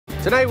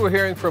Tonight we're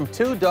hearing from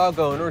two dog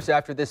owners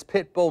after this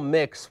pit bull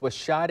mix was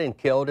shot and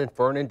killed in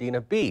Fernandina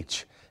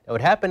Beach. Now,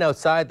 it happened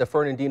outside the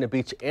Fernandina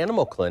Beach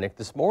Animal Clinic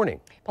this morning.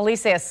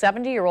 Police say a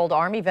 70-year-old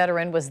Army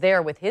veteran was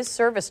there with his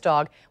service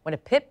dog when a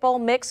pit bull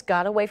mix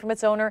got away from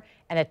its owner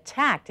and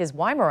attacked his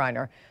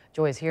Weimaraner.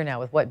 Joy is here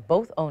now with what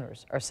both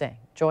owners are saying.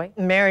 Joy?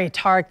 Mary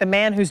Tark, the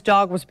man whose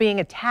dog was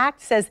being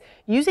attacked, says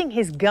using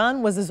his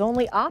gun was his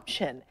only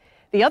option.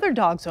 The other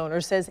dog's owner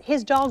says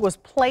his dog was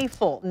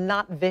playful,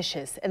 not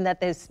vicious, and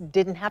that this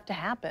didn't have to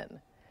happen.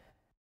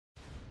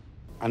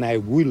 And I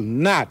will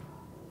not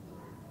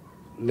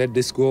let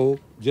this go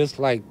just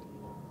like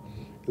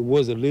it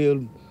was a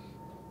little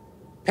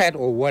pet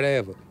or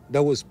whatever.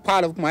 That was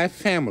part of my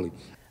family.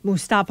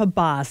 Mustafa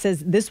Ba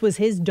says this was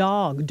his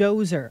dog,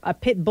 Dozer, a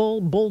pit bull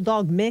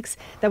bulldog mix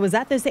that was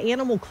at this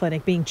animal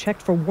clinic being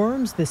checked for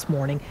worms this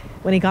morning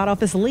when he got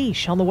off his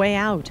leash on the way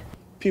out.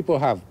 People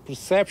have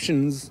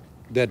perceptions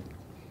that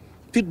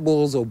pit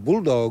bulls or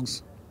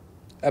bulldogs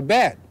are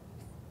bad,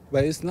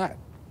 but it's not.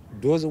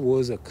 Dozer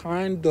was a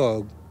kind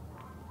dog,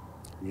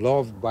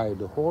 loved by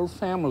the whole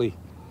family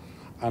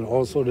and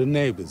also the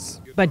neighbors.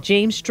 But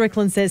James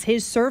Strickland says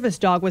his service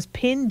dog was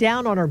pinned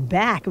down on her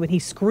back when he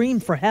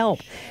screamed for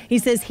help. He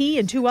says he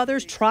and two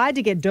others tried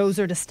to get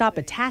Dozer to stop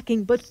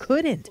attacking, but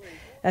couldn't.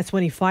 That's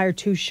when he fired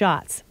two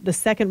shots, the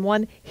second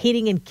one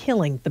hitting and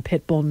killing the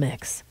pit bull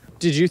mix.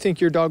 Did you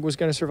think your dog was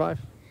going to survive?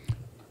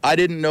 I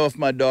didn't know if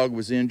my dog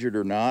was injured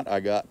or not.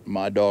 I got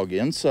my dog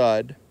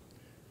inside,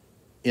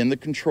 in the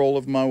control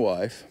of my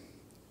wife,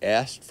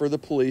 asked for the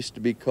police to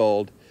be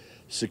called,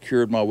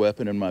 secured my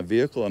weapon in my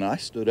vehicle, and I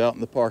stood out in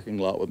the parking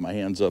lot with my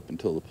hands up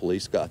until the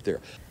police got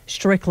there.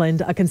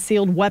 Strickland, a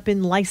concealed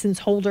weapon license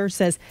holder,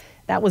 says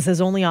that was his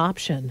only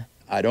option.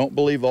 I don't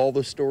believe all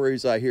the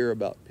stories I hear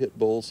about pit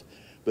bulls,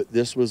 but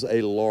this was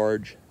a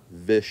large,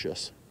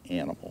 vicious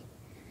animal.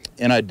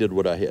 And I did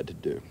what I had to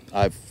do.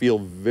 I feel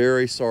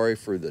very sorry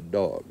for the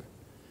dog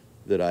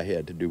that I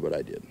had to do what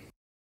I did.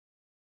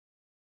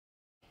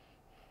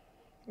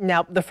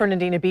 Now, the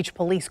Fernandina Beach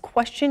police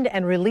questioned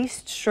and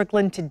released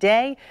Strickland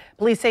today.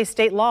 Police say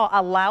state law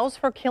allows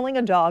for killing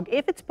a dog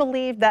if it's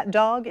believed that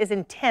dog is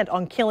intent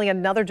on killing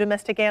another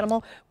domestic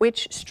animal,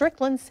 which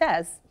Strickland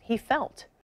says he felt.